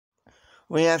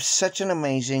We have such an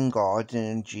amazing God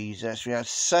in Jesus. We have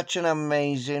such an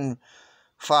amazing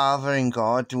Father in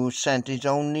God who sent his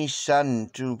only Son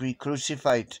to be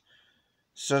crucified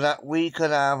so that we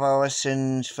could have our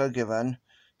sins forgiven,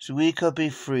 so we could be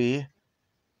free.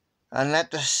 And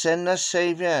let the sinless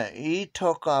Saviour, he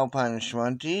took our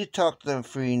punishment. He took the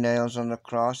 3 nails on the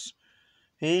cross.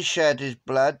 He shed his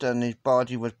blood and his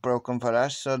body was broken for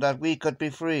us so that we could be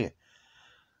free.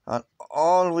 And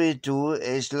all we do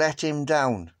is let him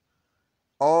down.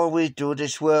 All we do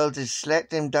this world is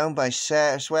let him down by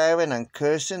swearing and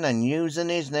cursing and using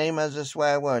his name as a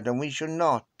swear word. And we should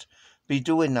not be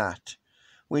doing that.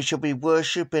 We should be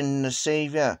worshipping the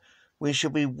Saviour. We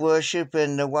should be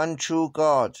worshipping the one true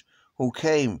God who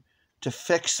came to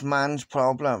fix man's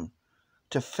problem,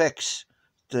 to fix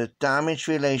the damaged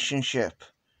relationship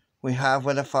we have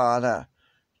with the Father.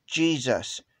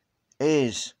 Jesus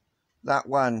is that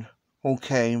one who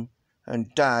came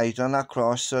and died on that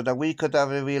cross so that we could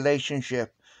have a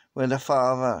relationship with the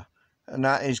Father, and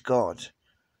that is God.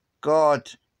 God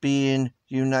being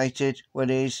united with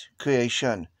his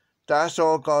creation. That's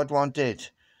all God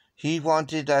wanted. He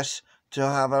wanted us to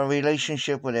have a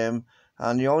relationship with him,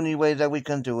 and the only way that we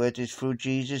can do it is through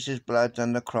Jesus' blood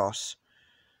on the cross.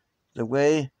 The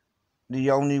way,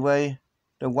 the only way,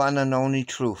 the one and only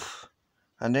truth.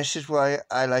 And this is why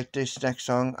I like this next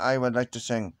song I would like to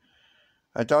sing.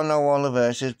 I don't know all the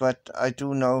verses, but I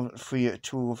do know 2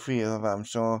 or 3 of them,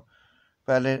 so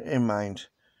bear it in mind.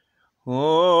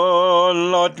 Oh,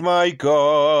 Lord my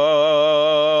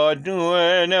God,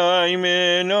 when I'm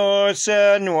in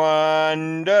awesome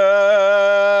wonder,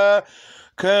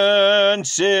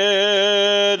 consider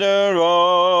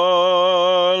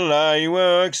all thy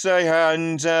works thy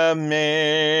hands have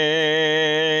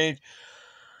made.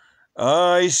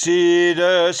 I see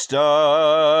the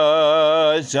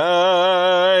stars,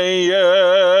 I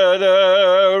hear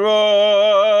the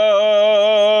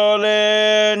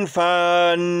rolling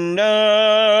thunder,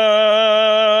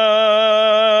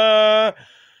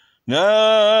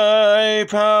 thy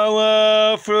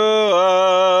power throughout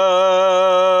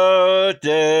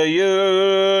the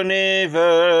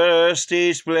universe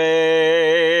displays.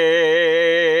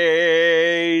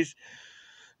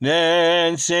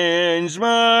 Then sings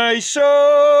my soul,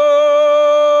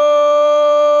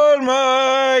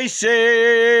 my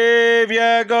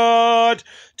Saviour God,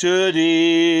 to thee.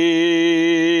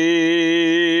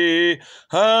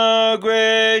 How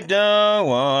great thou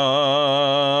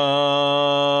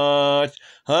art,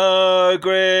 how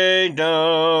great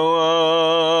thou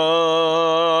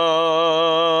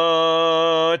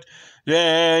art.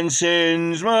 Then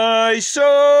sings my soul,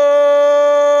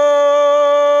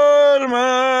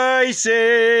 my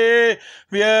Saviour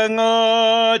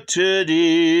God, to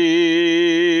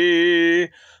thee.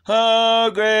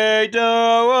 How great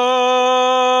thou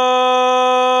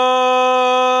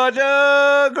art,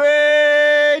 how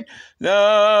great thou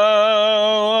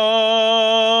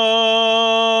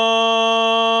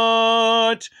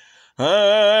art.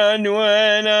 And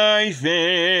when I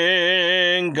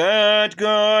think that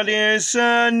God his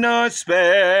Son not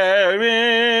spare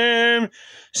him,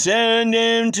 send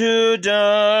him to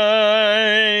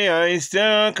die, I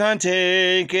still can't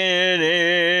take it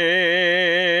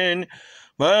in.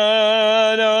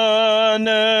 But on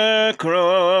the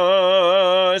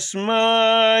cross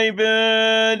my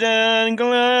burden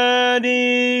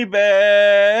gladly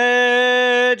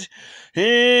bared,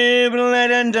 he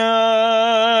bled and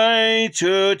died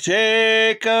to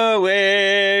take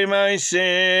away my sin.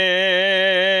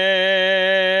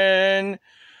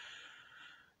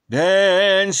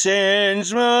 Then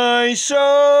sings my soul,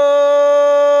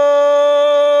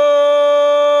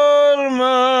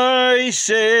 my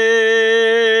Saviour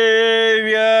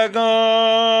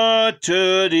God,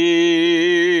 to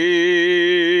thee.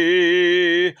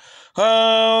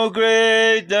 How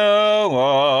great thou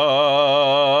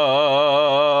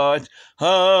art,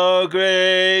 how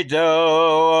great thou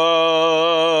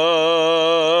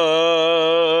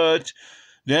art.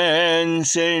 Then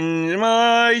sings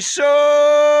my soul,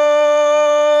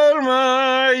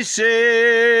 my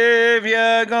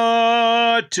Saviour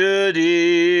God, to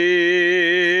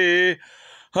thee.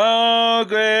 How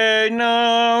great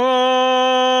thou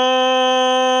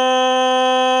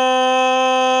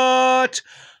art,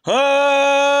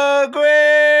 how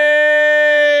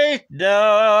great thou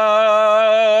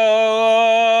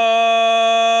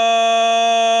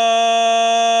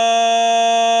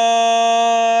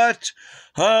art,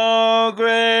 how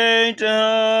great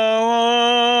thou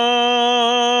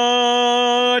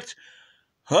art,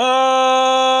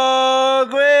 how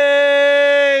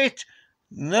great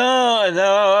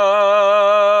thou art.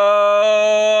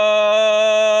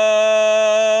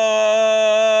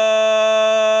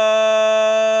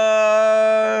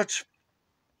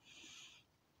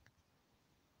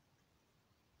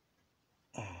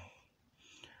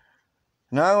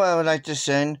 Now I would like to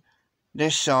sing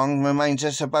this song. Reminds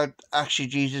us about actually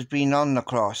Jesus being on the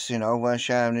cross, where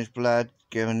sharing his blood,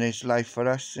 giving his life for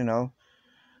us,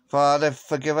 Father,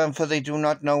 forgive them, for they do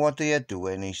not know what they are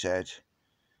doing, he said.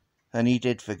 And he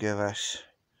did forgive us.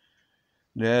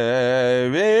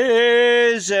 There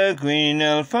is a green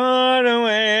hill far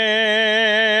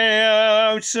away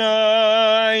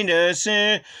outside the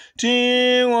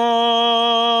city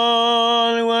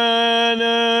wall, where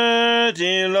the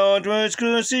dear Lord was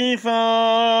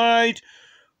crucified,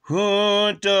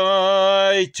 who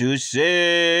died to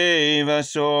save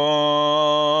us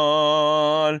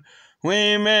all.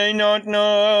 We may not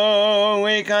know,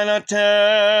 we cannot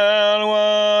tell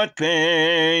what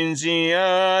pains he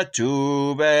had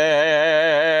to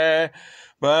bear,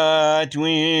 but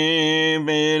we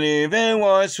believe it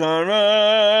was for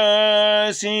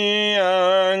us he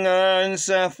hung and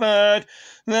suffered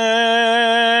there.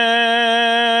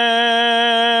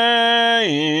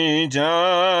 He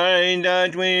died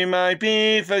that we might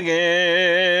be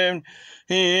forgiven.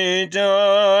 He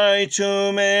died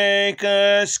to make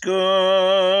us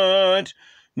good,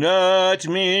 that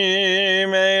me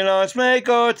may lost may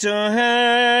go to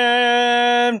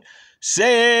heaven,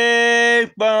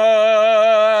 saved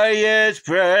by his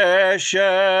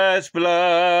precious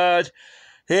blood,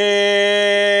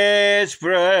 his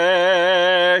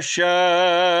precious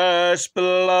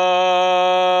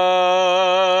blood.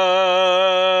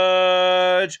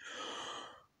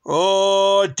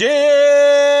 Oh,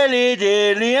 dearly,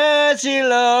 dearly as he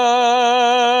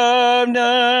loved,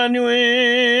 and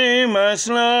we must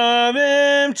love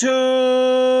him too,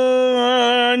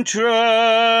 and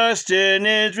trust in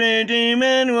his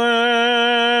redeeming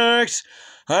works,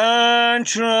 and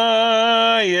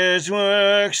try his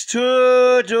works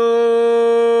to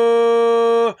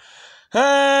do,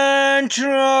 and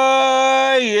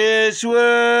try his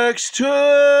works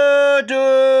to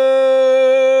do.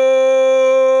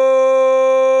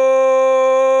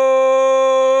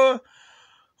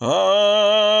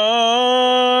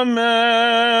 Amen,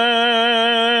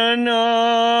 amen,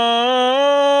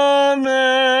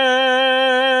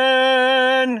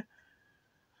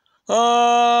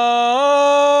 amen.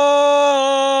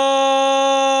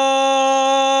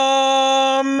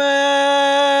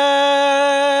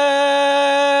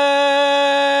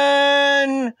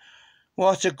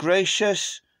 What a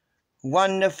gracious,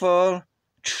 wonderful,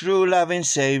 true loving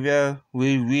Saviour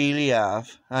we really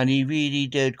have, and he really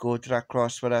did go to that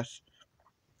cross for us.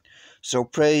 So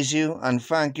praise you and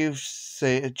thank you,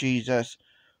 Jesus,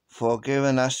 for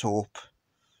giving us hope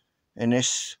in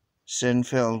this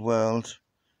sin-filled world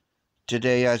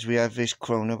today as we have this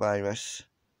coronavirus.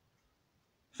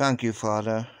 Thank you,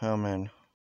 Father. Amen.